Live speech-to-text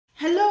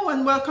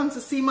and welcome to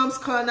C Mom's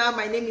Corner.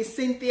 My name is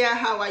Cynthia.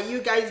 How are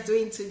you guys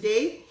doing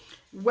today?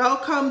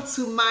 Welcome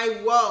to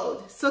my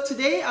world. So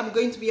today I'm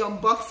going to be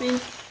unboxing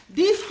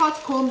this hot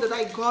comb that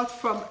I got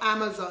from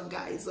Amazon,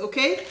 guys.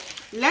 Okay,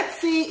 let's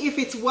see if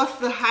it's worth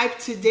the hype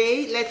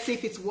today. Let's see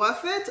if it's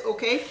worth it.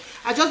 Okay,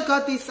 I just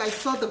got this. I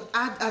saw the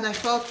ad and I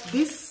thought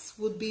this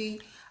would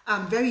be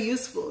very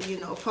useful, you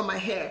know, for my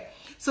hair.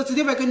 So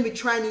today we're going to be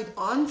trying it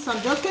on. So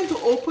I'm just going to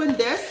open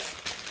this.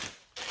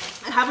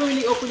 I haven't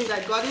really opened it.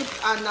 I got it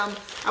and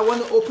I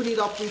want to open it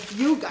up with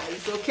you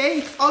guys. Okay,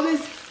 it's always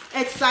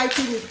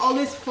exciting, it's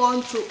always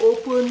fun to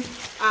open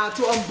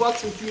to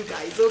unbox with you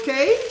guys.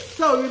 Okay,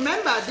 so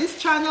remember,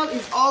 this channel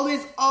is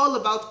always all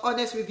about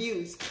honest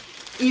reviews.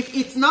 If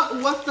it's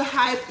not worth the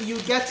hype, you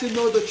get to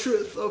know the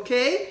truth.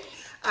 Okay,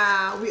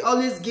 we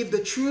always give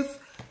the truth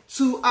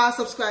to our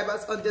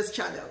subscribers on this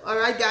channel. All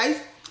right,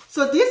 guys,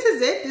 so this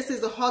is it. This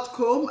is the hot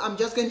comb. I'm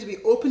just going to be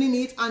opening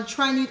it and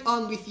trying it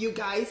on with you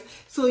guys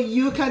so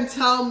you can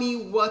tell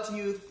me what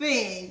you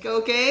think.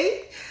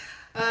 Okay,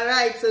 all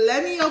right, so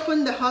let me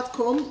open the hot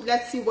comb.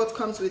 Let's see what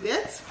comes with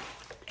it.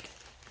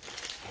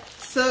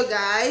 So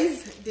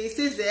guys, this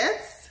is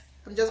it.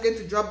 I'm just going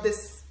to drop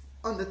this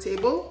on the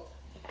table.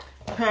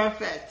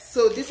 Perfect.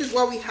 So this is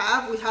what we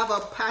have. We have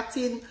a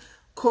parting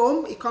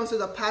comb. It comes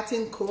with a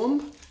parting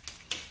comb,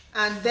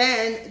 and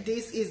then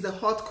this is the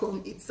hot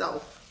comb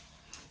itself.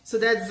 So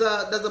there's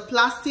a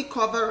plastic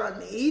cover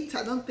on it.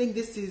 I don't think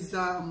this is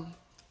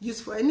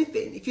used for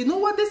anything. If you know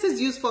what this is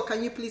used for,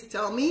 can you please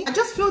tell me? I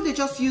just feel they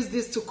just use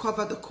this to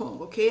cover the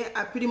comb. Okay,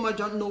 I pretty much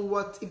don't know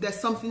if there's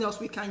something else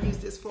we can use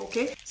this for.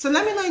 Okay, so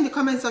let me know in the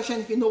comment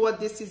section if you know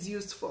what this is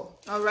used for.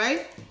 All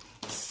right,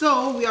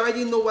 so we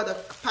already know what a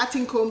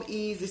parting comb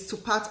is to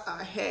part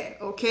our hair.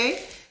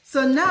 Okay,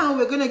 so now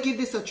we're gonna give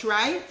this a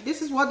try.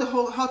 This is what the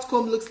whole hot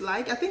comb looks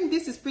like. I think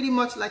this is pretty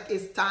much like a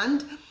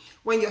stand.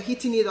 When you're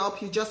heating it up,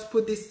 you just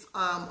put this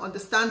on the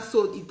stand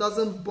so it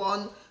doesn't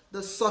burn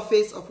the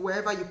surface of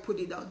wherever you put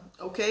it on.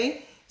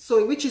 Okay,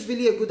 so which is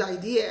really a good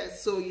idea,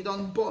 so you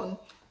don't burn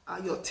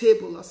your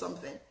table or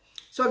something.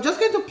 So I'm just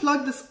going to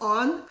plug this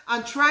on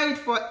and try it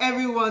for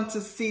everyone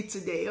to see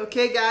today.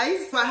 Okay,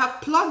 guys, so I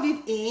have plugged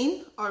it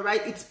in. All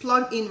right, it's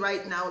plugged in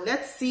right now.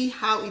 Let's see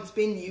how it's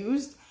being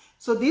used.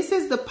 So this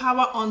is the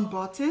power on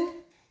button.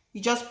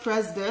 You just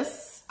press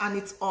this and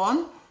it's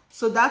on.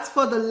 So that's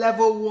for the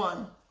level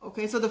 1.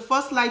 Okay, so the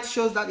first light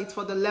shows that it's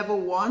for the level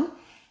 1,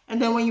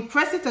 and then when you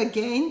press it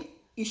again,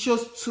 it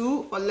shows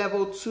 2 for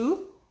level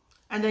 2,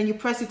 and then you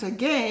press it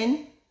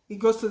again, it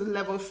goes to the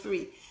level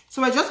 3.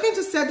 So we're just going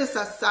to set this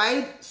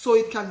aside so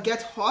it can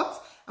get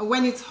hot, and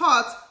when it's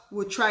hot,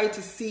 we'll try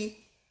to see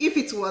if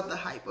it's worth the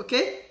hype.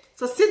 Okay,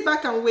 so sit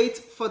back and wait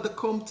for the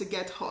comb to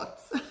get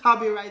hot. I'll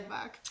be right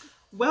back.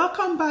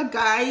 Welcome back,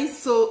 guys.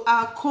 So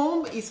our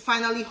comb is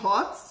finally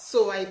hot,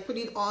 so I put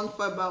it on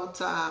for about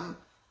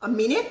a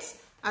minute.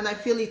 And I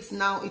feel it's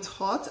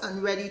hot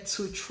and ready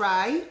to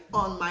try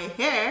on my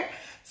hair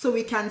so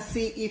we can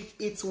see if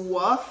it's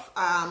worth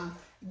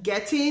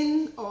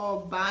getting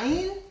or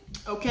buying.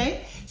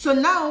 Okay, so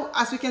now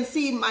as we can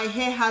see, my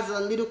hair has a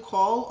little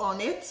curl on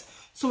it,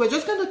 so we're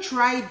just going to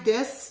try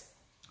this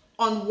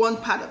on one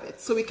part of it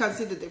so we can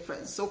see the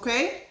difference.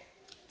 Okay,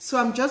 so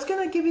I'm just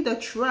going to give it a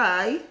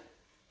try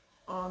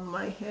on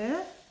my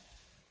hair.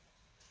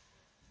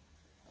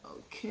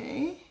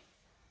 Okay.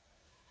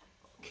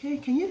 Okay,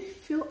 can you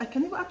feel? I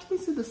can even actually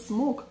see the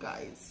smoke,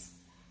 guys.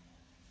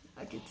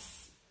 Like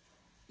it's,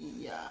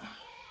 yeah.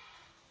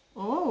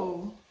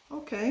 Oh,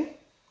 okay.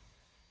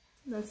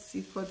 Let's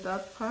see for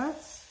that part.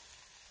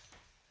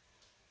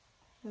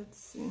 Let's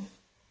see.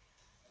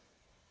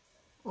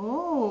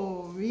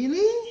 Oh,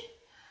 really?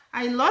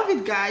 I love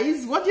it,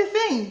 guys. What do you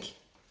think?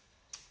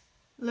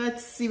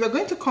 Let's see. We're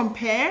going to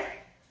compare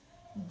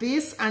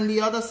this and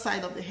the other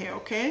side of the hair,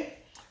 okay?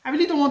 I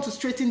really don't want to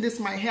straighten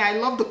my hair. I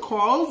love the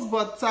curls,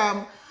 but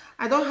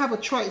I don't have a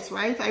choice,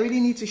 right? I really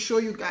need to show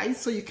you guys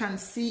so you can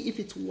see if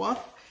it's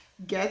worth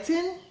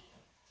getting.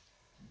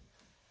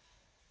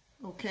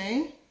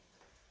 Okay.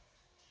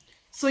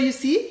 So you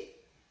see,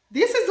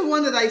 this is the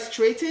one that I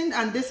straightened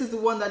and this is the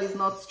one that is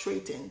not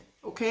straightened.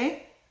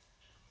 Okay.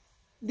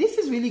 This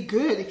is really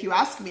good if you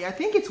ask me. I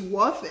think it's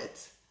worth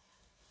it.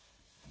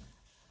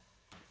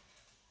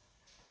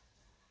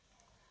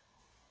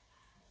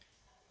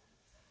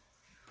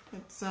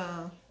 It's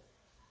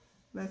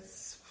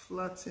let's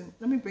flatten.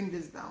 Let me bring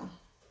this down.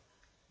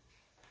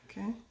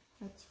 Okay,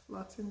 let's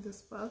flatten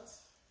this part.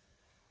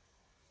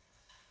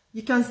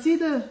 You can see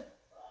the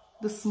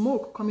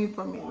smoke coming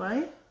from it,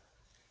 right?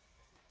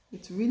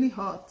 It's really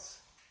hot.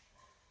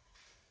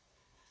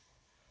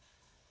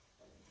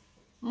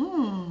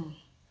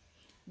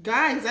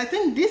 Guys, I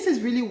think this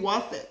is really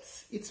worth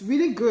it. It's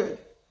really good.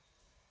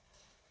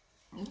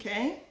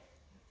 Okay.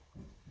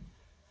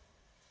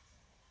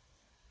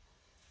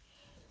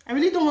 I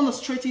really don't want to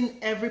straighten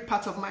every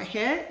part of my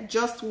hair,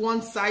 just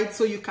one side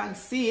so you can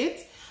see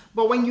it.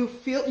 But when you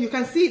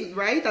can see it,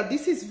 right, that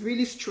this is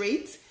really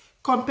straight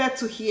compared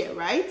to here,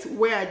 right,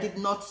 where I did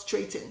not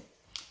straighten.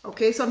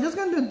 Okay, so I'm just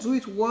going to do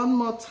it one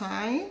more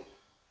time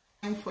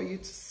for you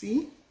to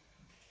see.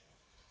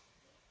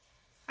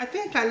 I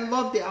think I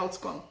love the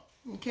outcome.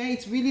 Okay,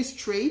 it's really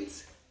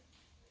straight.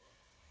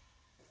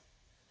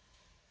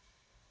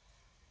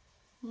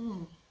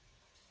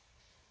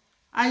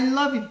 I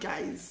love it,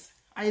 guys.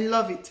 I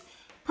love it.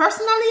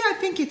 Personally, I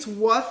think it's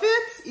worth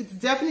it. It's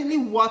definitely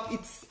worth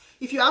it.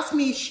 If you ask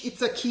me,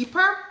 it's a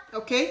keeper.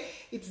 Okay,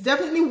 it's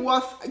definitely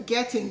worth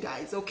getting,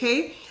 guys.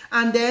 Okay,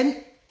 and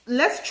then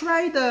let's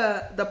try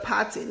the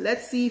pattern.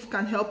 Let's see if it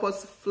can help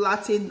us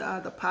flatten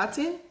the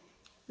pattern.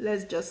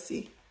 Let's just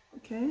see.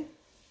 Okay.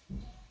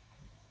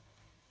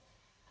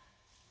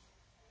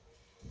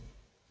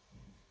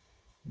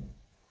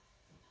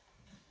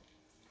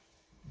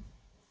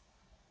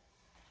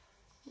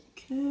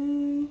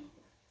 Okay.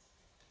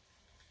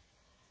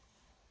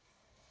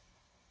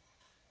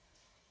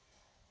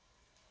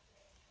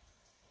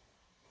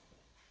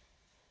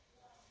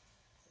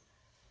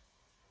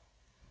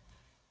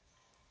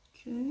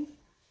 Okay.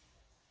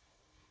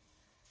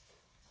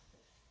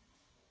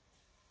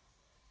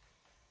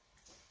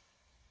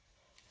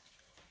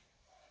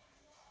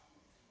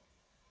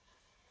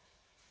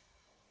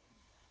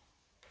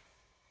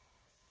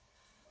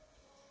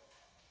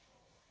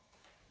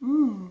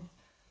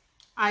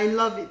 I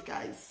love it,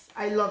 guys.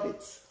 I love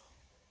it.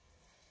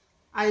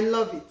 I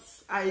love it.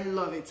 I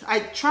love it.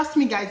 Trust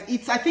me, guys.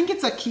 I think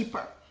it's a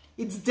keeper.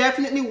 It's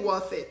definitely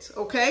worth it.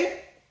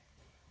 Okay.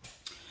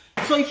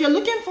 So if you're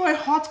looking for a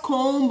hot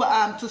comb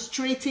to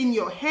straighten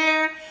your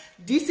hair,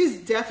 this is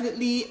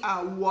definitely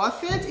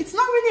worth it. It's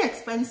not really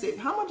expensive.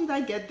 How much did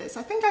I get this?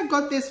 I think I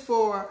got this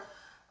for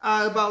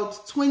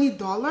about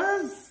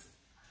 $20.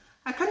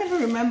 I can't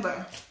even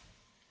remember.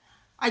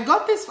 I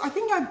got this, I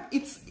think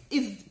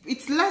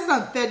it's less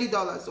than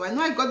 $30. So I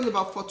know I got it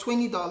about for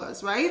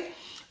 $20, right?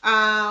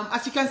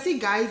 As you can see,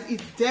 guys,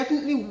 it's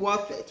definitely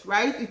worth it,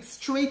 right? It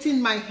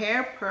straightened my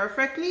hair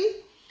perfectly,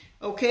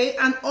 okay?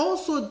 And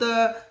also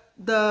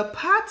the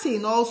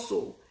pattern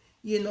also,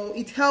 you know,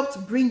 it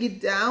helped bring it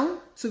down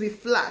to be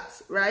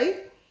flat,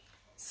 right?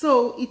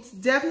 So it's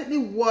definitely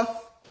worth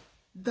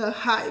the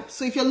hype.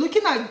 So if you're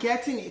looking at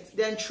getting it,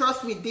 then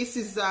trust me, this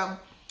is a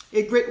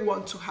great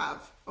one to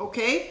have,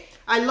 okay?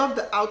 I love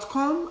the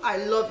outcome. I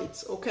love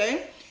it,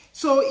 okay?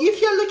 So if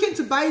you're looking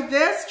to buy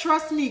this,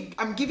 trust me,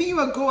 I'm giving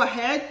you a go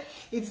ahead.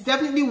 It's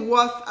definitely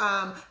worth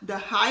the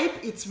hype.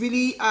 It's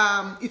really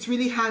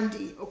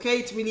handy, okay?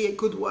 It's really a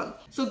good one.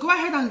 So go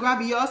ahead and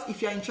grab yours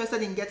if you're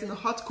interested in getting a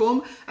hot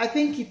comb. I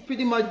think it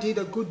pretty much did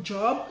a good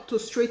job to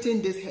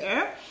straighten this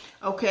hair,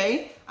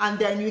 okay? And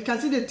then you can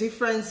see the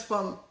difference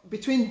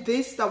between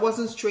this that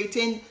wasn't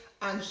straightened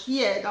and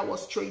here that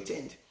was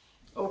straightened,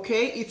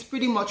 okay? It's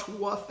pretty much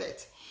worth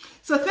it.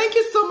 So thank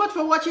you so much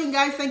for watching,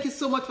 guys. Thank you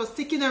so much for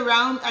sticking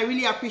around. I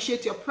really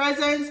appreciate your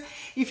presence.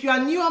 If you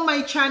are new on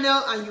my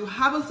channel and you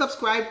haven't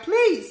subscribed,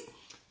 please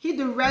hit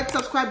the red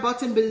subscribe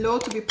button below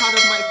to be part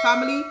of my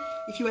family.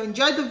 If you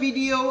enjoyed the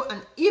video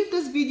and if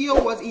this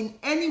video was in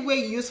any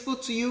way useful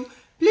to you,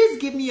 please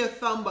give me a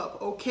thumb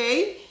up,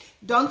 okay?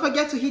 Don't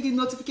forget to hit the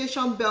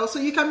notification bell so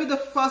you can be the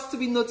first to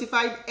be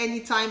notified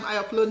anytime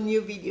I upload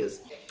new videos.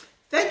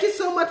 Thank you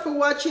so much for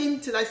watching.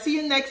 Till I see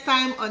you next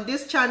time on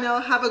this channel.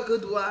 Have a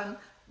good one.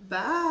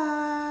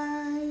 Bye.